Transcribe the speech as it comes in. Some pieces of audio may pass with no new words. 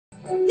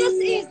This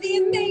is the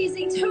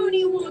amazing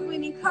Tony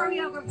Award-winning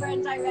choreographer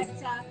and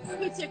director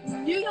who took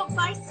New York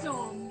by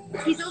storm.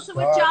 He's also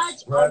a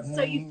judge on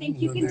So You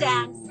Think You Can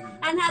Dance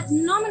and has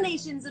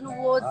nominations and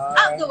awards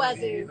up the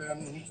wazoo.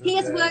 He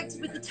has worked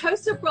with the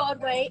toast of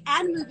Broadway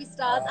and movie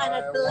stars and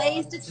has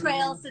blazed a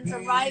trail since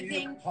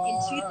arriving in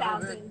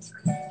 2000.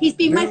 He's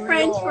been my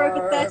friend for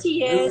over 30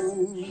 years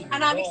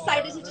and I'm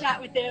excited to chat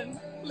with him.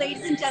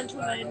 Ladies and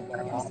gentlemen,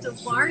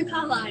 Mr. Warren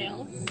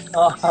Carlyle.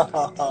 Oh,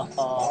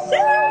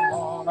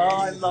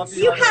 I love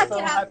you. You I'm had so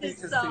to have happy this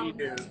to song.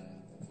 see you.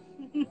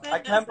 I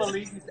can't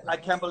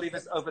believe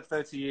it's over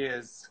 30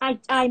 years.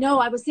 I know.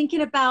 I was thinking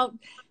about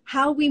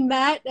how we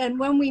met and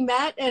when we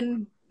met,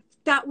 and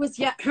that was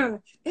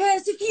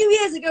it's a few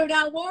years ago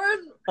now,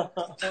 Warren.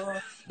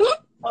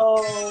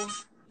 Oh,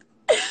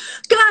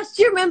 Gosh,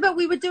 do you remember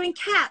we were doing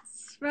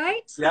Cats,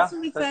 right? Yeah, That's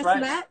when we that's first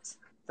right. met.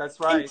 that's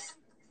right.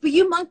 Were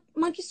you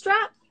Monkey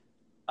Strap?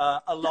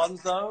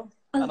 Alonzo,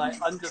 and I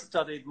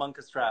understudied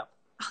Monkastrap.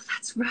 Oh,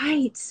 that's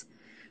right.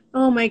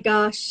 Oh my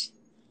gosh.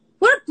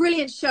 What a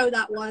brilliant show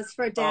that was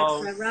for a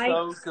dancer, right?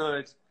 So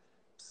good.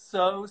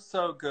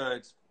 So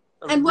good.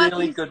 And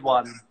really good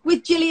one.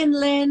 With Gillian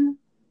Lynn.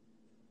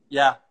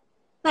 Yeah.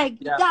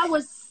 That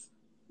was,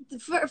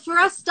 for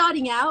us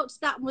starting out,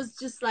 that was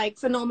just like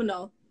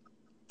phenomenal.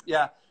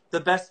 Yeah. The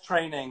best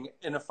training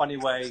in a funny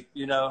way,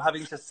 you know,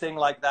 having to sing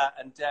like that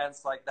and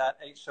dance like that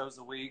 8 shows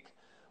a week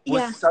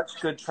was such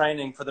good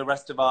training for the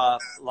rest of our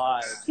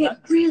lives. It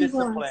really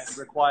discipline was.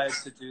 required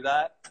to do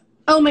that.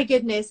 Oh my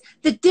goodness.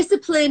 The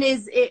discipline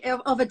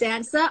of a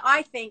dancer,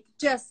 I think,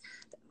 just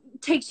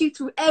takes you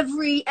through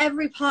every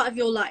part of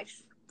your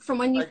life. From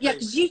when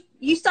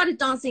you started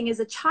dancing as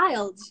a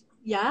child,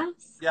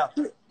 yes? Yeah.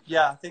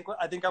 I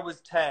think I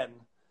was 10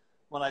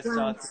 when I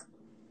started. Right.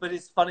 But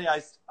it's funny,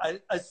 I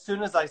as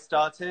soon as I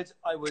started,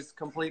 I was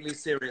completely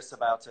serious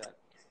about it.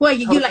 Well,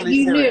 you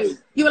knew.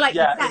 You were like,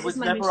 yeah, it was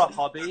never a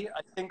hobby.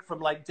 I think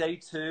from like day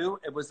 2,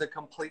 it was a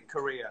complete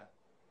career.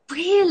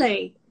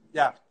 Really?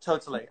 Yeah,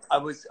 totally. I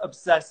was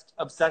obsessed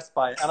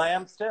by it, and I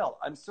am still.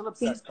 I'm still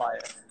obsessed by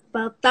it.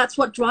 Well, that's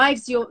what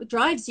drives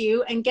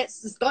you and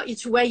got you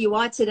to where you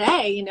are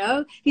today, you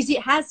know? Because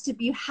you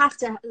have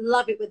to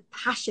love it with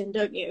passion,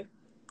 don't you?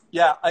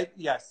 Yeah,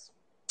 yes.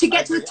 To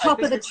get to the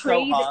top of the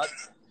tree. So hard.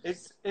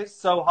 It's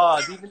so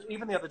hard.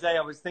 Even the other day,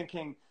 I was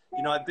thinking,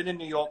 you know, I've been in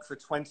New York for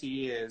 20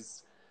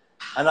 years,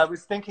 and I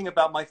was thinking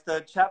about my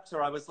 3rd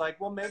chapter. I was like,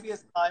 well, maybe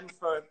it's time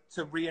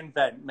to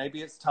reinvent.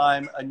 Maybe it's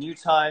a new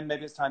time.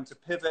 Maybe it's time to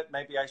pivot.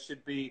 Maybe I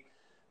should be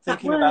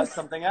thinking about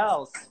something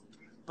else.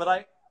 But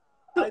I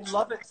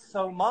love it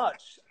so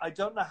much. I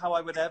don't know how I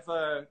would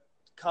ever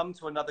come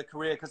to another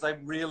career because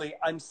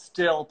I'm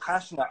still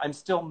passionate. I'm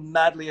still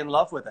madly in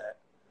love with it.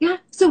 Yeah.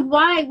 So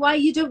why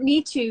you don't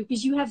need to,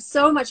 because you have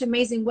so much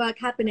amazing work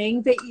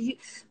happening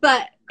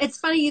but it's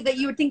funny that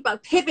you would think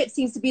about pivot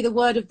seems to be the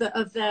word of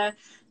the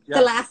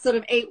last sort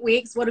of 8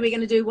 weeks. What are we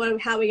going to do?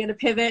 How are we going to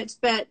pivot?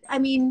 But I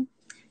mean,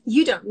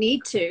 you don't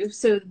need to,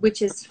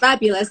 which is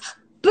fabulous.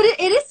 But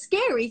it is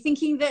scary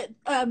thinking that,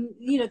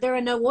 you know, there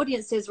are no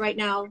audiences right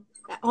now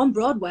on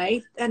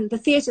Broadway and the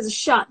theaters are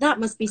shut. That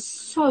must be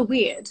so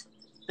weird.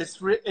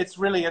 It's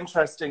really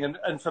interesting.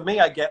 And for me,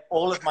 I get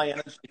all of my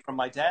energy from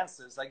my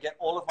dancers. I get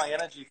all of my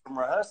energy from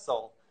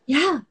rehearsal.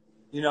 Yeah.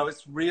 You know,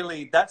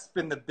 that's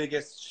been the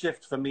biggest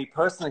shift for me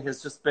personally,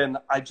 has just been,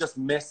 I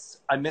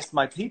miss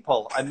my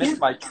people. I miss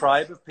my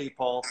tribe of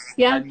people.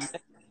 Yeah. I miss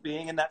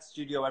being in that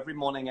studio every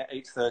morning at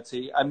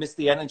 8:30. I miss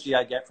the energy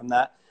I get from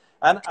that.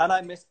 And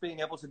I miss being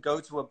able to go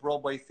to a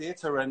Broadway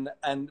theater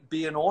and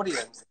be an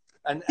audience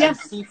and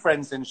see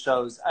friends in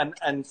shows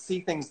and see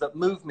things that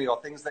move me or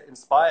things that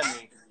inspire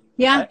me.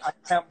 Yeah. I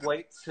can't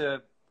wait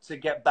to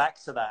get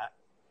back to that.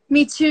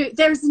 Me too.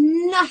 There's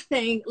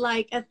nothing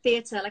like a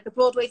theater, like a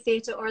Broadway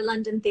theater or a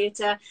London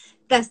theater.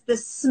 That's the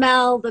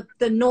smell,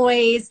 the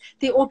noise,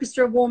 the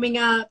orchestra warming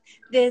up.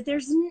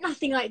 There's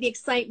nothing like the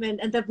excitement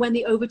and when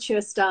the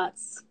overture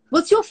starts.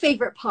 What's your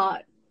favorite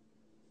part?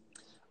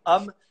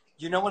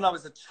 You know, when I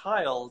was a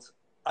child,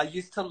 I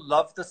used to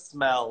love the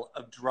smell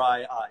of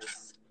dry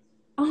ice.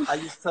 Oh. I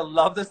used to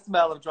love the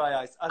smell of dry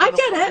ice. I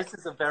get it. This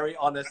is a very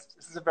honest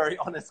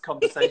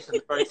conversation,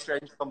 a very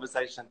strange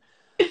conversation.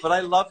 But I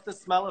loved the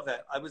smell of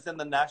it. I was in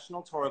the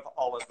national tour of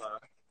Oliver.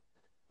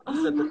 I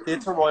was at the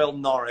Theatre Royal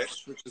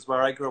Norwich, which is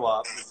where I grew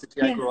up, the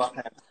city I grew up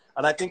in.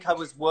 And I think I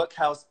was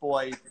workhouse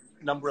boy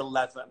number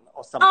 11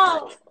 or something.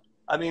 Oh.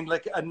 I mean,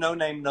 like a no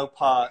name, no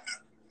part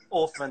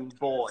orphan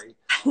boy.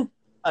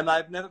 And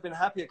I've never been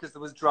happier because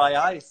there was dry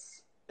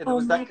ice. And it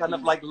was that kind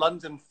of like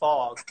London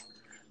fog.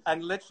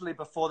 And literally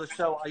before the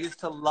show, I used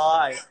to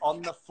lie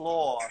on the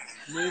floor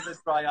near the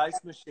dry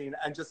ice machine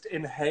and just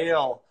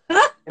inhale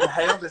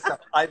this stuff.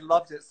 I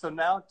loved it. So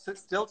now,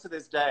 still to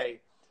this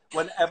day,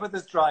 whenever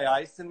there's dry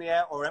ice in the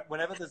air or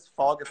whenever there's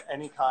fog of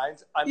any kind,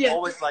 I'm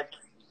always like,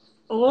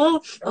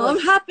 I'm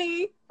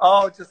happy.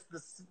 Oh, just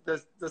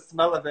the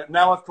smell of it.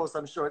 Now, of course,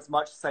 I'm sure it's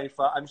much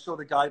safer. I'm sure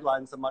the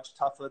guidelines are much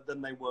tougher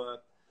than they were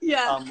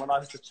when I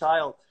was a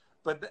child.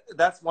 but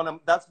that's one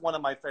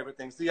of my favorite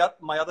things.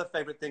 My other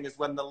favorite thing is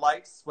when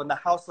the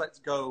house lights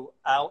go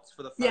out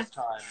for the first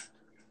time.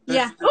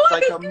 There's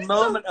like a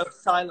moment of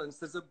silence.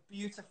 There's a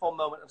beautiful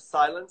moment of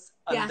silence,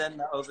 and then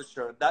the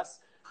overture.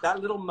 That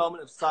little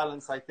moment of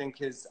silence. I think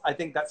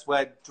that's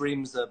where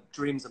dreams are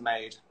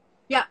made.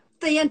 Yeah,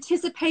 the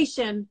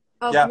anticipation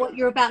of what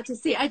you're about to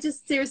see. I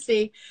just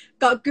seriously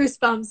got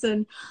goosebumps,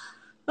 and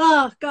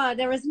oh God,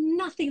 there is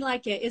nothing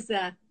like it, is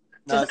there?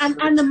 No,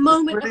 and the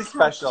moment really of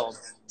special.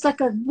 Hush. It's like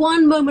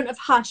one moment of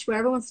hush where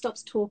everyone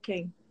stops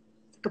talking.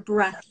 Like a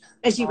breath,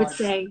 as you would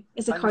say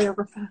as a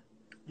choreographer.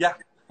 Yeah.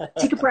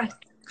 Take a breath.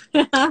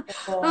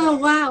 Oh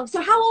wow.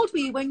 So how old were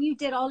you when you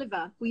did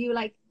Oliver? Were you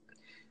like...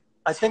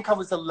 I think I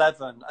was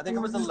 11. I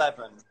was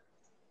 11.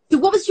 So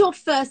what was your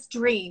first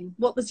dream?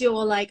 What was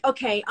your like,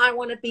 okay, I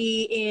want to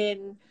be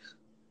in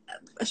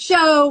a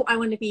show, I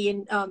want to be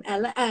in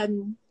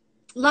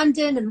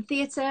London in the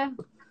theater?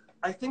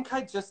 I think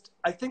I just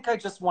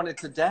wanted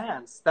to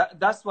dance.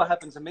 That's what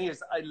happened to me,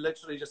 is I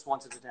literally just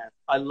wanted to dance.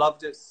 I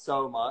loved it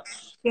so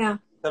much that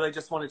I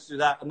just wanted to do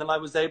that. And then I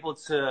was able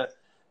to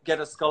get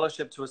a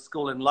scholarship to a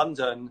school in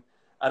London,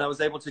 and I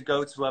was able to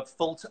go to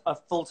a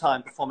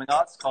full-time performing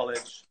arts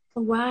college.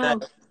 Wow.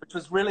 There, which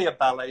was really a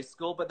ballet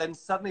school. But then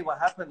suddenly what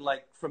happened,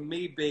 like from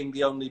me being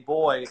the only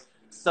boy,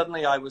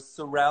 suddenly I was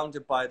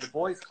surrounded by the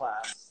boys'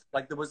 class.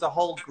 Like there was a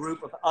whole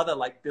group of other,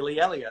 like Billy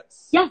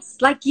Elliots. Yes,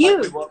 like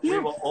you. Like we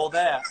were all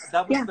there.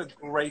 That was the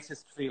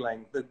greatest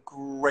feeling. The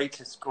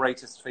greatest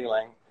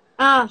feeling.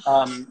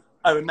 I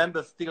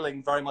remember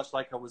feeling very much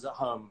like I was at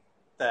home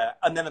there.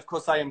 And then of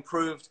course I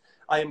improved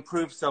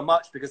so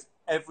much because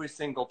every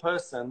single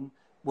person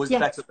was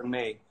better than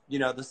me. You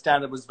know, the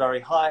standard was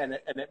very high, and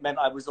it meant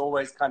I was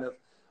always kind of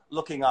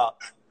looking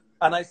up.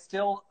 And I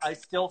still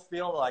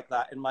feel like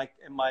that in my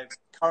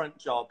current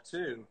job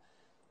too.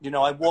 You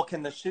know, I walk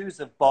in the shoes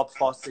of Bob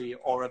Fosse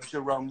or of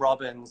Jerome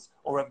Robbins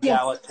or of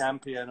Gower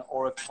Champion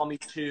or of Tommy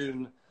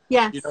Tune.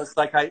 Yes. You know, it's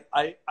like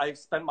I've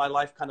spent my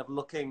life kind of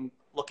looking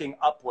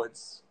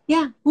upwards.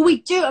 Yeah, well,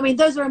 we do. I mean,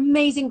 those are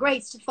amazing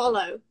greats to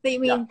follow. I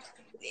mean,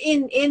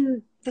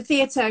 in the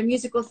theatre,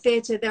 musical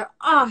theatre, there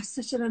are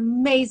such an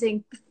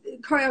amazing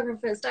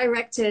choreographers,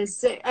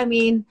 directors. I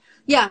mean,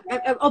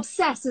 I'm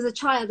obsessed as a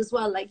child as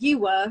well, like you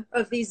were,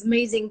 of these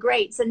amazing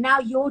greats. And now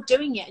you're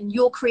doing it, and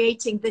you're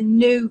creating the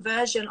new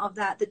version of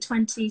that, the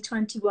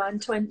 2021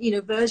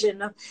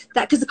 version of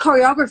that. Because the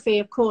choreography,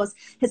 of course,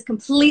 has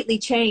completely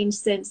changed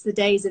since the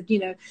days of,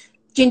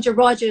 Ginger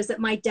Rogers, that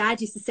my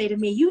dad used to say to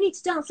me, you need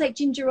to dance like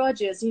Ginger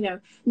Rogers.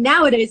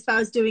 Nowadays, if I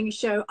was doing a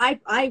show,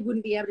 I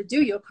wouldn't be able to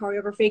do your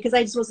choreography because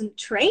I just wasn't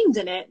trained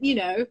in it,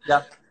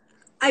 Yeah.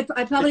 I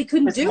probably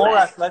couldn't do it. It's more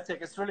athletic.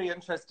 It's really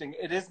interesting.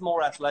 It is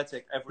more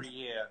athletic every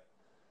year.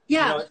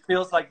 Yeah. It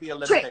feels like the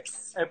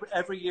Olympics.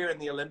 Every year in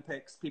the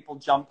Olympics, people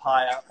jump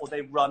higher, or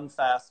they run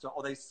faster,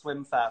 or they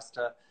swim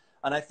faster.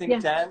 And I think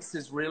dance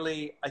is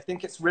really,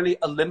 it's really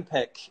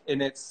Olympic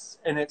in its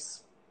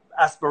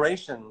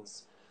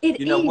aspirations.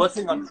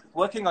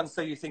 Working on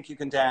So You Think You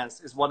Can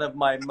Dance is one of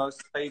my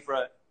most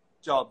favorite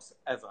jobs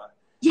ever.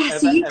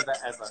 Yes,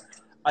 ever.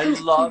 I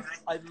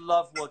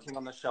love working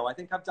on the show. I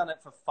think I've done it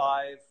for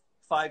five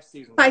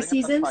seasons. Five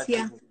seasons.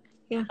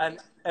 Yeah. And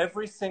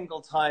every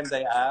single time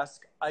they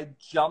ask, I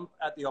jump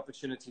at the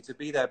opportunity to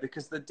be there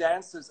because the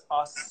dancers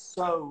are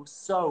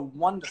so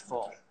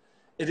wonderful.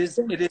 It is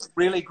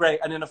really great,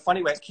 and in a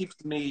funny way, it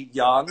keeps me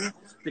young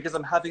because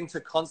I'm having to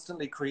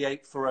constantly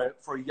create for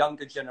a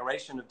younger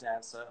generation of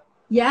dancer.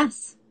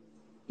 Yes.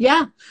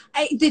 Yeah.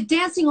 The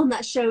dancing on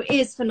that show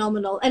is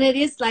phenomenal. And it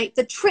is like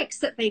the tricks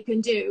that they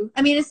can do.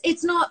 I mean,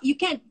 it's not, you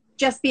can't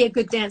just be a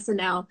good dancer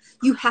now.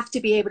 You have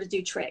to be able to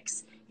do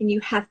tricks. And you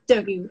have,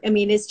 don't you? I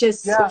mean, it's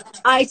just,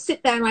 I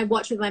sit there and I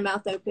watch with my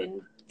mouth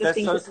open. They're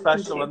so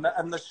special.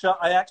 And the show,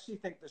 I actually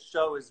think the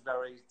show is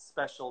very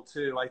special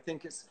too. I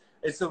think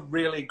it's a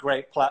really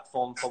great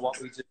platform for what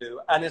we do.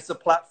 And it's a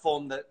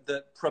platform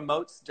that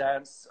promotes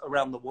dance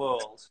around the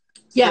world.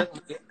 Yeah.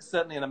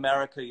 Certainly in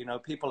America,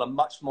 people are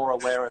much more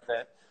aware of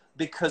it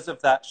because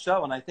of that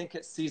show. And I think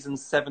it's season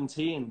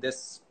 17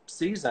 this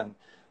season.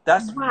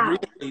 That's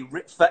really,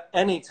 for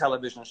any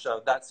television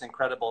show, that's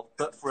incredible.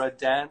 But for a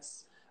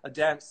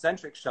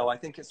dance-centric show, I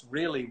think it's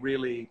really,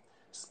 really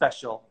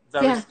special.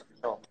 Very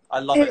special. I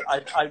love it.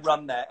 I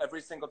run there.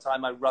 Every single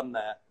time I run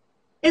there.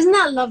 Isn't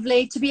that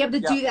lovely to be able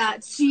to do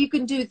that? So you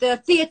can do the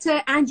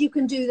theatre and you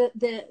can do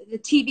the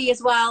TV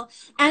as well.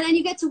 And then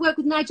you get to work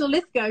with Nigel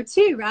Lithgow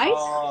too, right?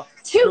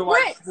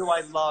 Who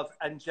I love.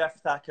 And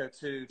Jeff Thacker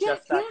too.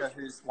 Jeff Thacker,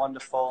 who's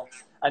wonderful.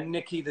 And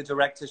Nikki, the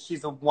director,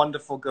 she's a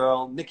wonderful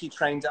girl. Nikki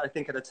trained, I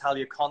think, at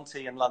Italia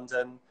Conti in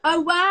London.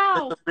 Oh,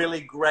 wow.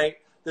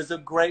 There's a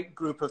great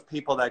group of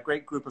people there,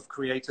 great group of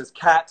creators.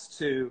 Kat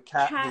too.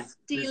 Kat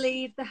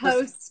Deely, the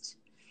host.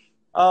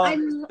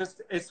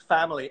 It's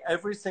family.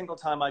 Every single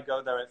time I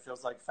go there, it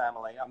feels like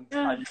family. I'm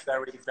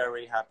very,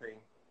 very happy.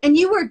 And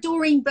you were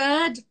Doreen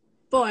Bird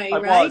boy, I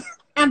right? Was.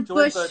 And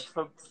Doreen Bush.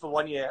 Bird for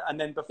 1 year. And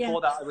then before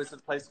that, I was at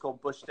a place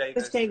called Bush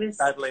Davis.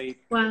 Sadly,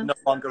 no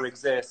longer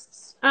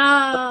exists.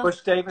 But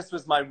Bush Davis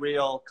was my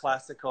real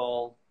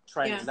classical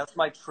training. Yeah. That's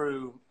my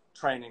true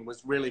training,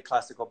 was really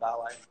classical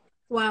ballet.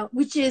 Wow.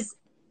 Which is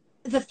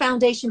the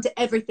foundation to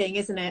everything,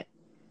 isn't it?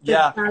 The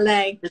Yeah.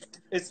 ballet.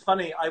 It's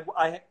funny.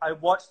 I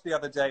watched the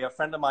other day, a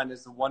friend of mine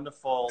is a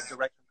wonderful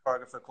director and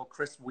choreographer called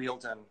Chris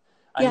Wheeldon.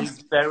 And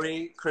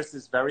Yeah. Chris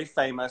is very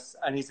famous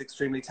and he's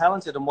extremely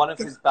talented. And one of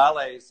his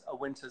ballets, A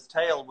Winter's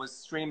Tale, was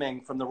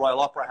streaming from the Royal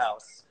Opera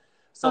House.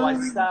 So I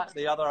sat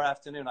the other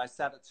afternoon, I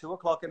sat at 2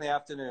 o'clock in the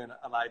afternoon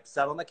and I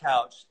sat on the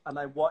couch and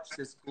I watched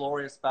this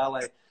glorious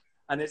ballet.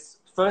 And it's,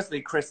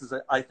 firstly, Chris is,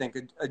 I think,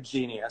 a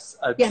genius,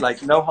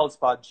 like no holds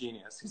barred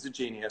genius. He's a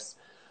genius.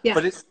 Yeah.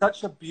 But it's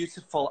such a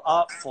beautiful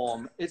art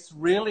form. It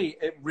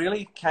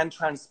really can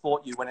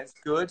transport you when it's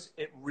good.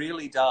 It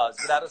really does,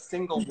 without a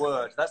single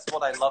word. That's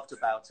what I loved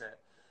about it.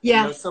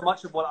 Yeah. You know, so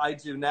much of what I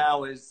do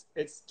now is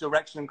it's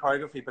direction and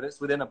choreography, but it's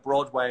within a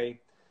Broadway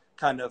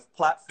kind of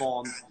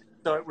platform.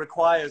 So it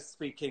requires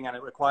speaking and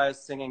it requires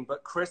singing.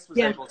 But Chris was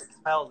able to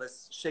tell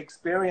this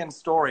Shakespearean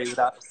story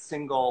without a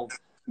single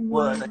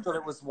word. I thought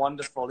it was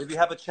wonderful. If you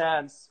have a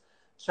chance,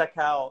 check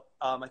out,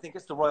 I think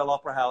it's the Royal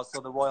Opera House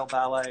or the Royal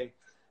Ballet.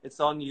 It's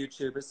on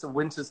YouTube. It's A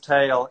Winter's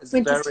Tale. It's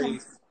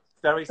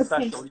very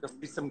special. You'll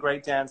see some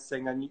great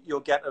dancing and you'll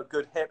get a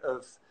good hit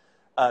of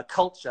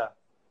culture.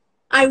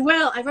 I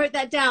will. I wrote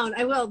that down.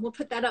 I will. We'll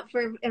put that up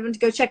for everyone to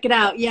go check it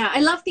out. Yeah,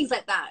 I love things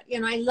like that. You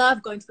know, I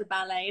love going to the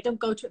ballet. I don't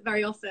go to it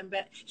very often,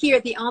 but here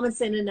at the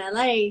Armandson in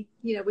LA,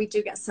 you know, we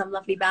do get some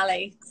lovely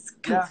ballets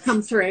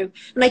come through.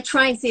 And I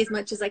try and see as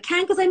much as I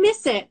can because I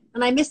miss it.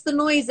 And I miss the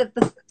noise of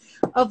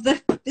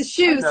the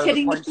shoes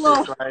hitting the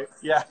floor. Shoes, right?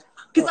 Yeah.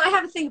 Because I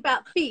have a thing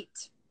about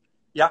feet.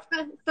 Yeah.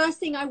 First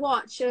thing I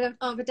watch of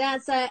a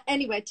dancer,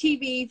 anywhere,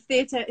 TV,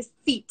 theater, is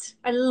feet.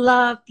 I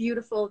love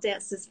beautiful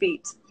dancers'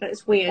 feet. That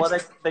is weird. Well,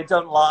 they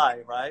don't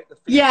lie, right? The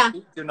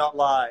feet do not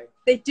lie.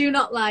 They do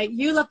not lie.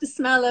 You love the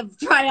smell of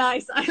dry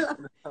ice. I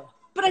love,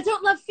 but I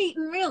don't love feet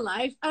in real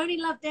life. I only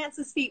love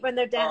dancers' feet when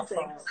they're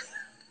dancing,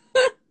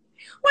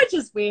 which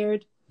is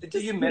weird. Do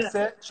you miss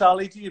it,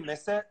 Charlie? Do you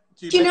miss it?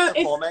 Do you miss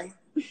performing?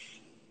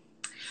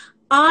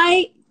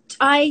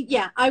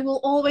 I will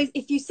always,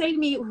 if you say to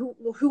me,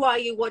 who are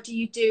you? What do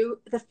you do?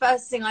 The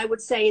first thing I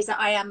would say is that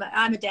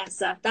I'm a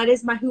dancer. That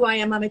is who I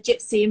am. I'm a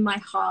gypsy in my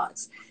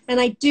heart.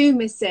 And I do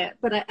miss it.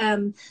 But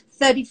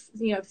 30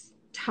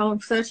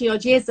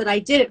 odd years that I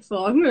did it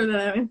for.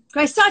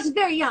 I started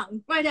very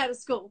young, right out of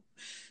school.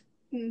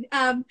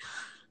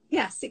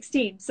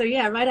 16. So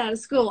yeah, right out of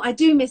school. I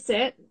do miss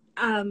it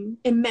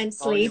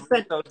immensely. You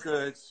were so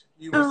good.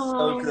 You were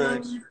so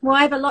good. Well,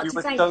 I have a lot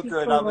to thank you for. You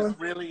were so good. I was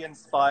really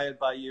inspired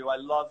by you. I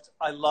loved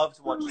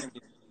watching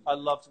you. I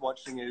loved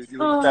watching you. You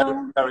were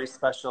very, very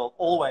special,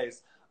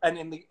 always. And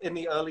in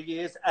the early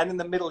years and in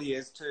the middle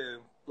years too.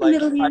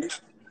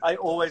 I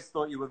always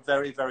thought you were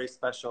very, very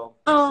special.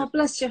 Oh,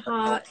 bless your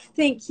heart.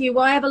 Thank you.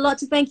 Well, I have a lot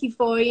to thank you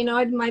for. You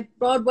know, my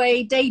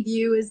Broadway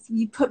debut is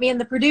you put me in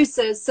the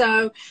producers,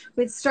 so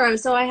with Stroh.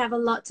 So I have a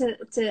lot to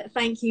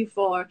thank you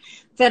for.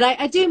 But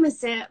I do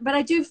miss it. But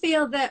I do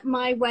feel that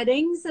my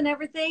weddings and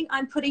everything,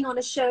 I'm putting on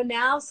a show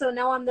now. So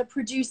now I'm the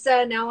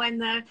producer. Now I'm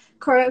the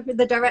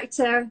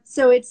director.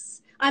 So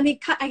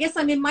I guess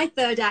I'm in my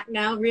third act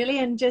now, really,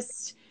 and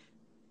just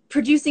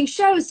producing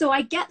shows. So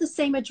I get the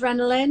same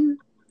adrenaline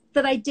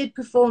that I did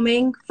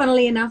performing.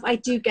 Funnily enough, I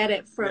do get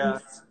it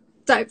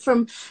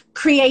from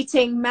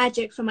creating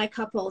magic for my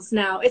couples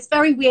now. It's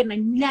very weird, and I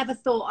never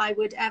thought I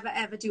would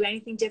ever do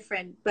anything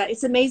different. But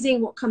it's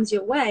amazing what comes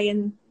your way,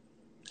 and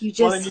you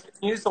just... Well, and you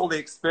can use all the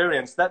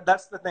experience.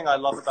 That's the thing I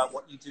love about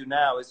what you do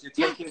now, is you're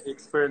taking the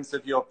experience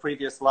of your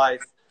previous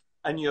life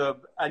and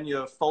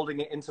you're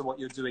folding it into what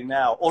you're doing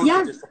now. All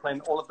of the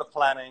discipline, all of the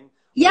planning,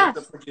 all of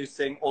the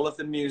producing, all of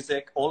the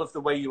music, all of the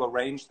way you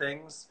arrange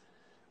things.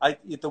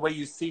 The way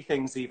you see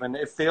things, even,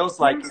 it feels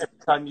like every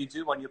time you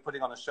do one, you're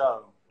putting on a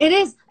show. It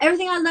is.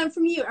 Everything I learned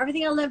from you,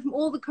 everything I learned from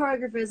all the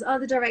choreographers,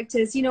 other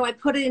directors, you know, I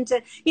put it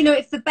into, you know,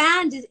 if the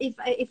band is,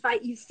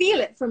 you feel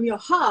it from your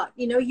heart,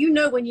 you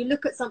know, when you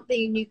look at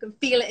something and you can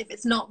feel it if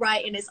it's not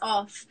right and it's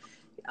off.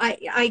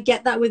 I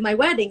get that with my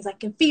weddings. I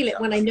can feel it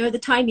when I know the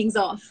timing's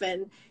off,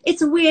 and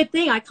it's a weird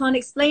thing. I can't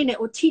explain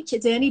it or teach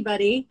it to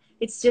anybody.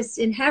 It's just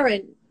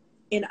inherent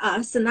in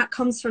us, and that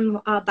comes from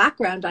our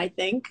background, I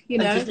think. You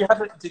know.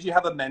 Did you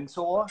have a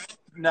mentor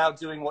now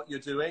doing what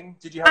you're doing?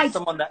 Did you have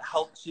someone that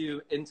helped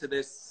you into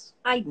this?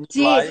 I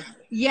did. Life?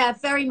 Yeah,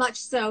 very much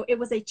so. It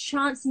was a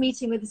chance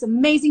meeting with this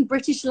amazing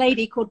British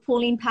lady called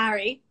Pauline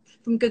Parry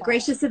from Good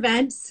Gracious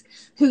Events,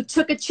 who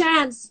took a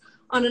chance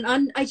on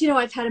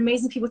I've had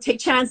amazing people take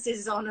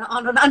chances on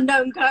an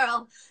unknown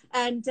girl,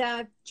 and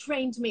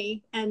trained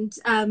me, and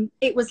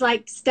it was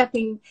like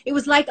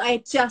I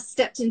had just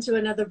stepped into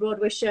another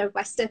Broadway show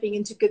by stepping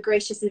into Good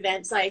Gracious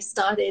Events. I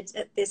started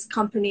at this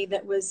company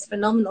that was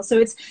phenomenal.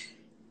 So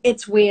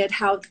it's weird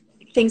how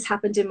things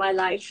happened in my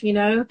life, you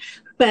know,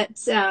 but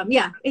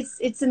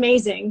it's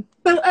amazing.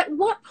 But at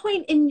what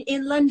point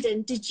in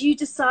London did you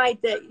decide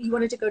that you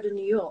wanted to go to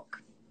New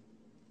York?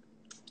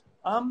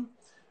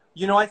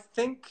 You know, I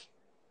think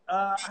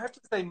I have to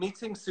say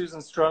meeting Susan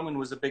Stroman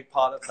was a big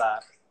part of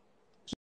that.